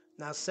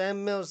 Now,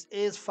 Sam Mills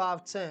is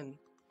 5'10",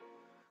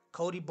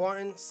 Cody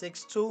Barton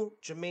 6'2",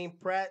 Jermaine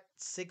Pratt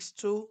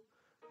 6'2",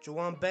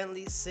 Juwan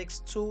Bentley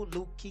 6'2",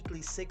 Luke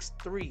Kuechly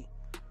 6'3",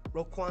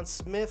 Roquan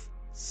Smith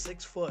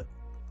 6 foot,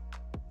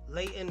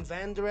 Leighton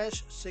Vander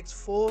Esch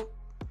 6'4",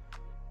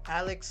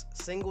 Alex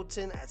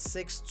Singleton at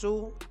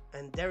 6'2",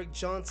 and Derek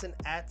Johnson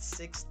at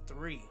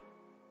 6'3".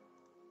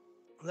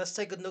 Let's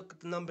take a look at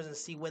the numbers and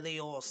see where they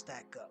all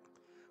stack up.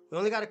 We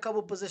only got a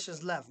couple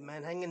positions left,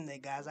 man. Hang in there,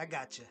 guys. I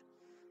got you.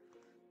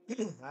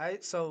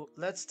 Alright, so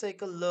let's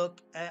take a look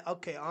at,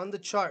 okay, on the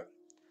chart,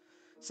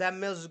 Sam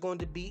Mills is going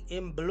to be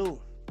in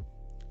blue,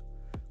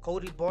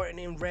 Cody Barton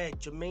in red,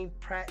 Jermaine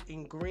Pratt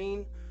in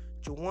green,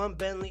 Juwan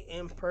Bentley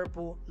in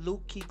purple,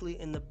 Luke Kuechly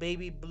in the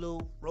baby blue,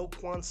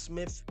 Roquan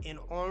Smith in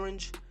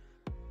orange,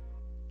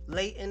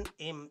 Leighton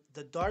in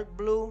the dark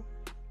blue,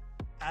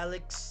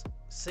 Alex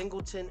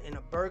Singleton in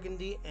a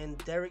burgundy, and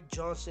Derek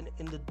Johnson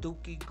in the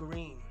dookie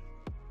green.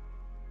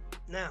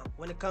 Now,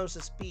 when it comes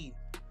to speed,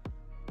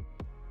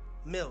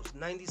 Mills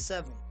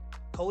 97,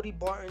 Cody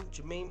Barton,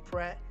 Jermaine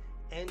Pratt,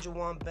 and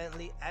Juwan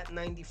Bentley at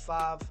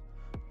 95,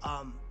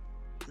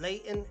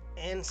 Leighton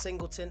and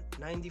Singleton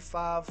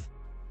 95,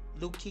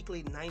 Luke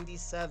Kuechly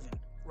 97,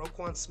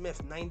 Roquan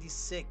Smith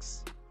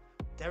 96,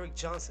 Derek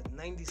Johnson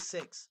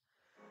 96.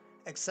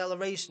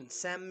 Acceleration,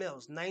 Sam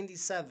Mills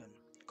 97,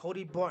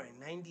 Cody Barton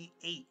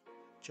 98,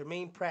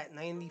 Jermaine Pratt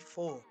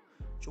 94,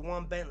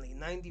 Juwan Bentley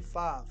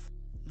 95,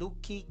 Luke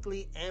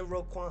Kuechly and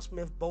Roquan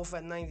Smith both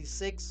at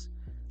 96,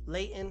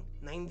 Leighton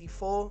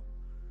 94,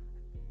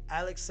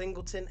 Alex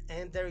Singleton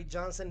and Derek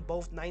Johnson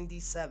both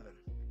 97.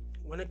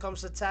 When it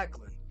comes to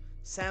tackling,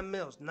 Sam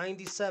Mills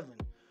 97,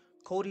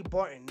 Cody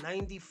Barton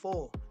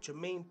 94,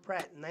 Jermaine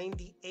Pratt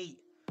 98,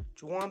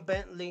 Juwan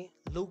Bentley,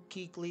 Luke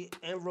Kuechly,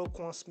 and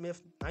Roquan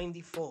Smith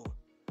 94.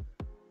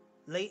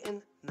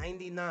 Leighton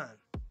 99,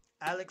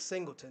 Alex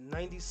Singleton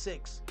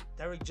 96,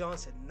 Derek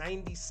Johnson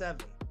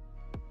 97.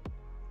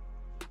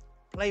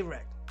 Play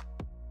rec,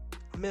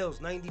 Mills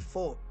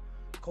 94,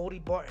 Cody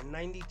Barton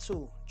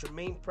 92,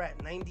 Jermaine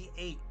Pratt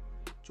 98,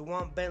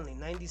 Juwan Bentley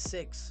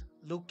 96,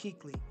 Luke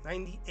Kuechly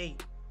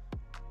 98,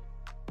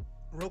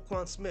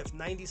 Roquan Smith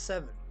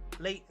 97,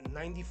 Leighton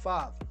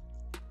 95,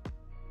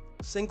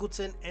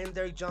 Singleton and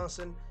Derek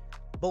Johnson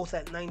both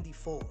at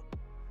 94.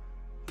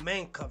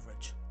 Man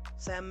coverage,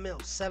 Sam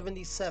Mills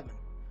 77,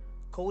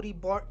 Cody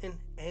Barton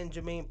and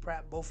Jermaine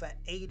Pratt both at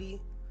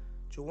 80,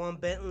 Juwan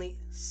Bentley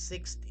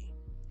 60,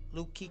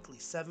 Luke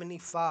Kuechly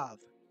 75,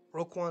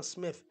 Roquan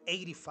Smith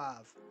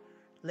 85,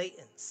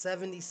 Leighton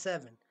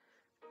 77,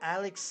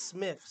 Alex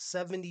Smith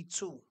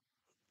 72,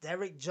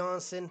 Derek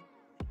Johnson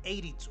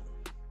 82.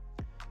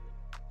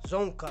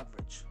 Zone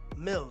coverage,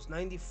 Mills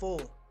 94,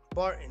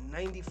 Barton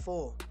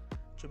 94,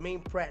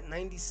 Jermaine Pratt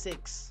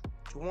 96,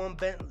 Juwan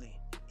Bentley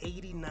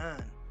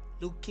 89,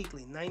 Luke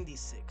Kuechly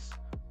 96,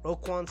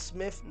 Roquan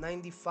Smith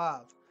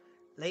 95,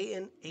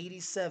 Leighton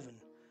 87,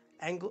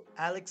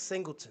 Alex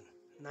Singleton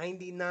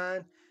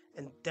 99,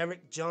 and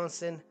Derek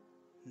Johnson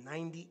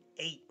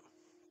 98.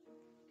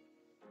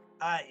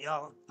 Alright,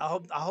 y'all.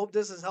 I hope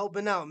this is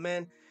helping out,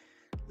 man.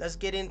 Let's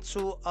get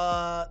into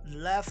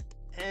left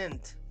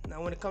end.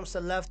 Now, when it comes to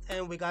left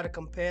end, we gotta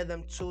compare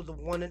them to the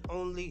one and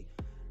only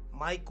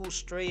Michael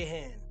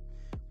Strahan.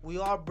 We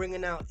are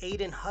bringing out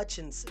Aiden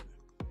Hutchinson,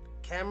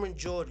 Cameron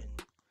Jordan,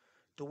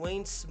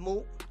 Dwayne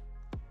Smoot,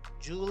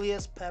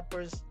 Julius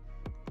Peppers,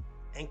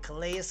 and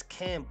Calais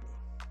Campbell.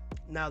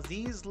 Now,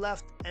 these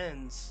left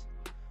ends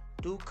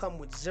do come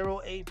with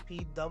 0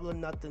 AP double or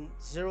nothing,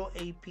 0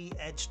 AP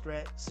edge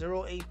threat,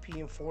 0 AP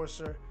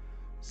enforcer,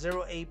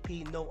 0 AP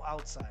no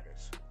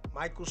outsiders.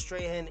 Michael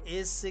Strahan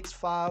is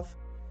 6'5",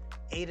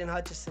 Aiden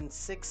Hutchinson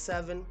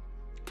 6'7",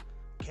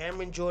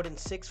 Cameron Jordan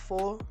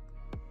 6'4",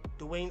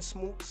 Dwayne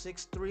Smoot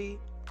 6'3",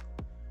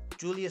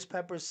 Julius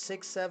Peppers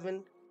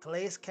 6'7",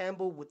 Calais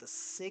Campbell with a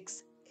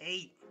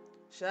 6'8".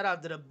 Shout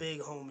out to the big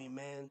homie,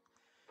 man.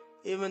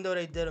 Even though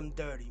they did him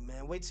dirty,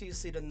 man. Wait till you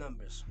see the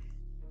numbers.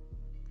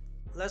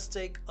 Let's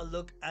take a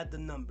look at the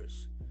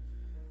numbers.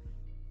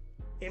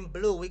 In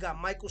blue, we got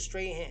Michael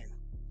Strahan.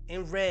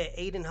 In red,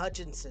 Aiden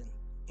Hutchinson.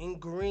 In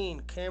green,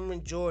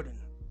 Cameron Jordan.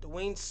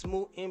 Dwayne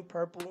Smoot in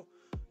purple.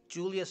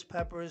 Julius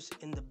Peppers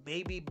in the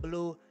baby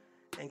blue.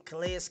 And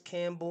Calais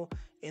Campbell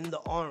in the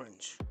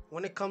orange.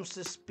 When it comes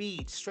to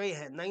speed,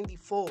 Strahan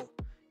 94.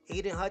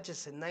 Aiden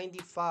Hutchinson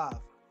 95.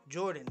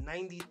 Jordan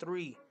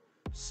 93.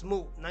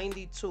 Smoot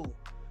 92.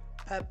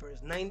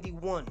 Peppers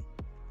 91.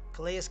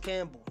 Calais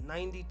Campbell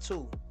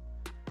 92.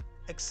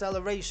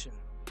 Acceleration,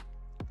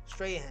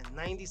 Strahan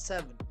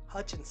 97,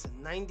 Hutchinson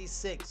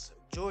 96,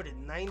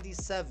 Jordan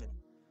 97,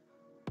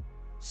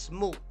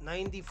 Smoot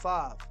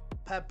 95,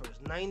 Peppers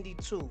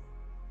 92,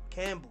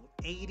 Campbell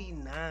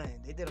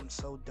 89. They did him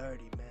so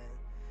dirty, man.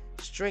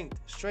 Strength,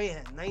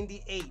 Strahan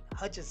 98,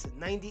 Hutchinson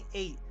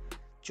 98,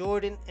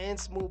 Jordan and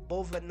Smoot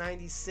both at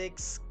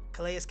 96,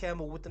 Calais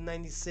Campbell with the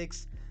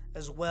 96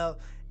 as well,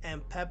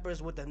 and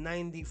Peppers with the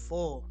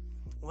 94.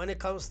 When it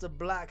comes to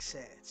block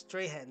shed,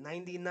 Strahan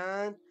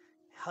 99,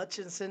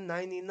 Hutchinson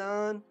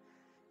 99,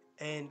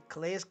 and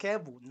Calais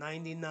Campbell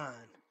 99.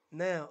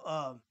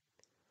 Now,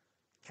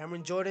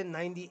 Cameron Jordan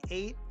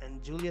 98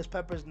 and Julius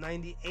Peppers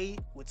 98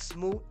 with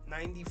Smoot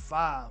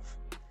 95.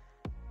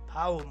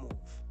 Power move.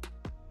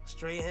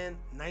 Strahan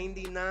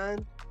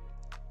 99,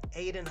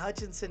 Aiden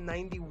Hutchinson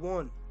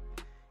 91,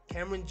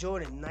 Cameron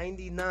Jordan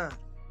 99,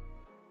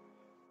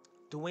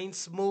 Dwayne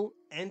Smoot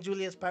and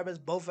Julius Peppers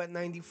both at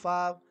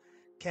 95.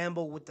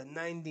 Campbell with the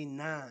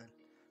 99.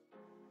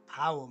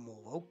 Power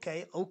move.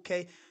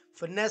 Okay.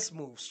 Finesse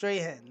move.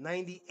 Strahan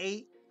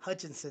 98.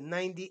 Hutchinson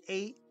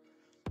 98.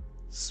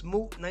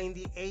 Smoot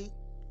 98.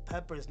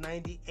 Peppers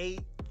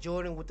 98.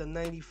 Jordan with the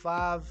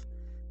 95.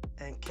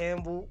 And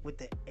Campbell with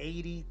the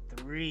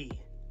 83.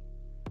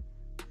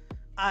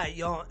 Alright,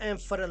 y'all. And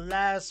for the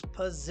last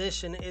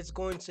position, it's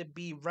going to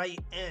be right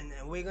end.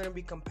 And we're going to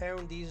be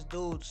comparing these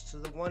dudes to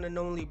the one and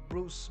only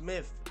Bruce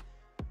Smith.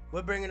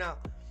 We're bringing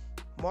out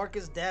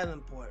Marcus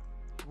Davenport,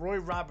 Roy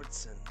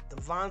Robertson,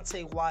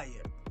 Devontae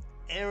Wyatt,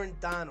 Aaron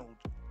Donald,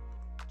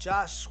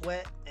 Josh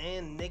Sweat,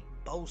 and Nick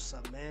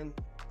Bosa, man.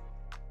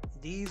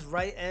 These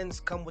right ends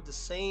come with the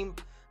same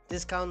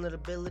discounted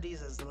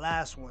abilities as the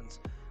last ones.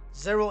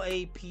 0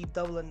 AP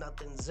double or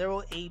nothing,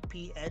 0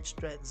 AP edge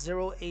threat,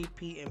 0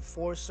 AP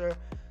enforcer,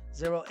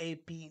 0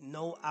 AP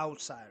no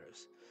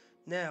outsiders.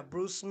 Now,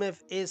 Bruce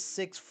Smith is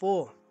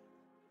 6'4",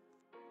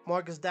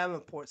 Marcus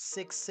Davenport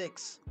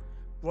 6'6",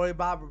 Roy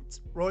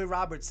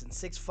Robertson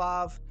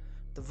 6'5",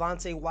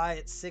 Devontae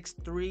Wyatt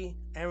 6'3",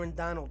 Aaron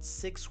Donald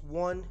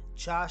 6'1",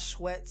 Josh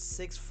Sweat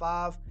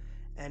 6'5",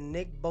 and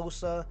Nick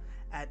Bosa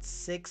at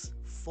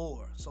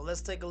 6'4". So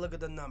let's take a look at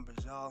the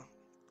numbers, y'all.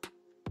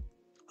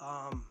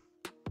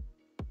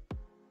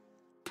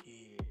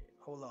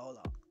 Hold on.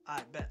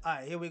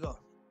 Alright, here we go.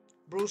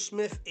 Bruce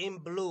Smith in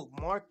blue,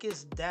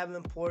 Marcus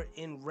Davenport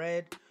in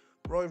red,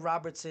 Roy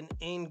Robertson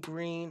in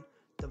green,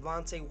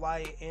 Devontae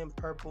Wyatt in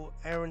purple,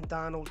 Aaron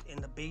Donald in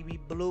the baby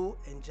blue,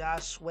 and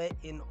Josh Sweat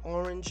in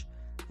orange,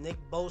 Nick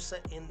Bosa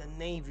in the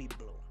navy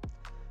blue.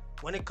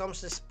 When it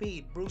comes to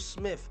speed, Bruce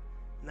Smith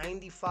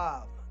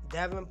 95,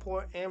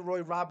 Davenport and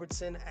Roy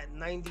Robertson at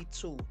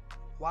 92,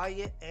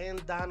 Wyatt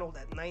and Donald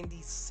at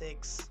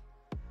 96,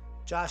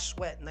 Josh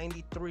Sweat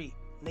 93,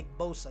 Nick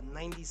Bosa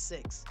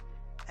 96.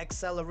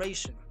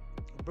 Acceleration,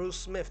 Bruce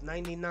Smith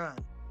 99,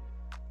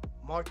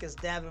 Marcus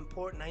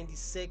Davenport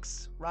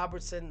 96,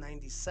 Robertson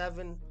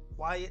 97,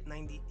 Wyatt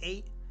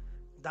 98,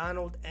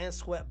 Donald and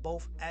Sweat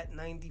both at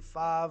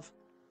 95,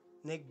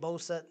 Nick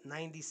Bosa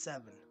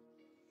 97.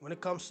 When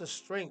it comes to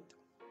strength,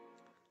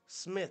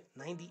 Smith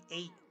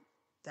 98,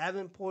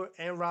 Davenport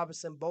and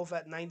Robinson both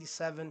at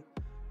 97,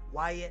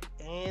 Wyatt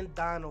and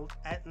Donald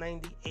at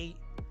 98,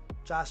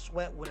 Josh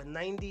Sweat with a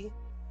 90,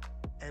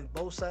 and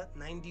Bosa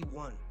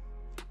 91.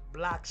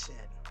 Block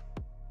shed,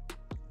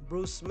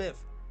 Bruce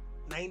Smith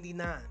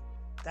 99,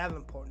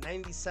 Davenport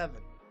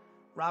 97,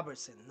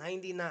 Robertson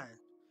 99,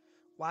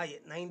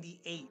 Wyatt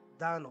 98,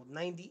 Donald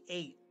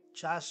 98,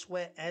 Josh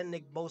Sweat and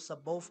Nick Bosa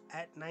both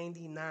at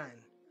 99.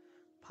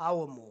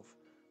 Power move,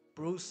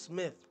 Bruce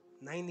Smith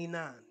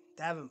 99,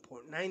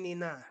 Davenport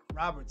 99,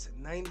 Robertson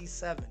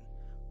 97,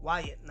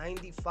 Wyatt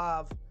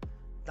 95,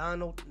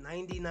 Donald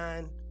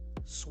 99,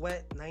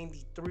 Sweat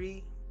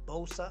 93,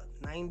 Bosa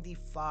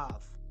 95.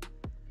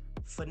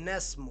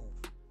 Finesse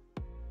move,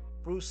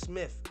 Bruce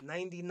Smith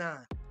 99,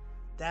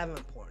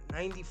 Davenport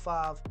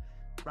 95,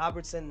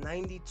 Robertson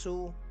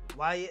 92,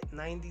 Wyatt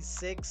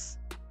 96,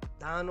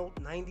 Donald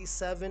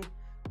 97,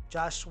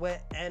 Josh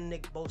Sweat and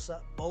Nick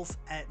Bosa both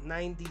at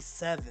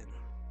 97.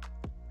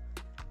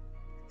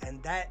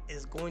 And that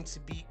is going to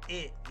be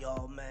it,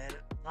 y'all, man.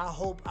 I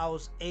hope I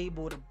was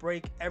able to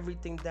break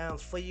everything down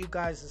for you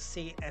guys to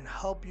see and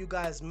help you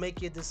guys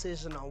make your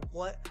decision on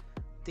what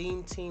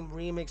Theme Team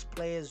Remix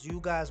players you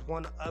guys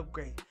want to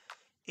upgrade.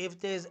 If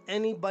there's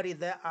anybody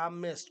that I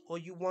missed or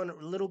you want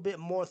a little bit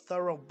more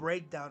thorough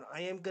breakdown,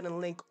 I am going to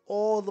link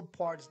all the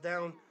parts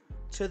down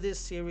to this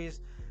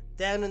series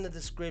down in the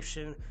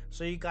description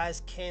so you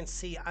guys can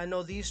see. I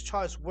know these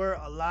charts were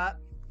a lot,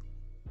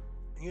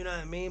 you know what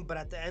I mean? But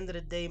at the end of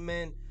the day,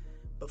 man,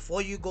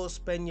 before you go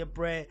spend your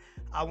bread,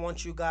 I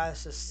want you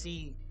guys to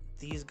see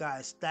these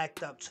guys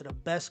stacked up to the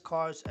best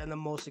cards and the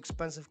most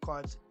expensive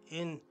cards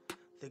in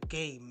the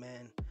game,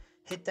 man.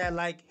 Hit that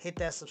like, hit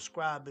that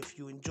subscribe if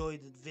you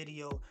enjoyed the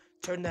video.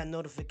 Turn that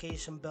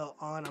notification bell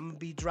on. I'm going to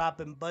be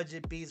dropping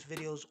Budget Beats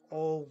videos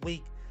all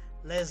week.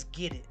 Let's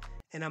get it.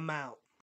 And I'm out.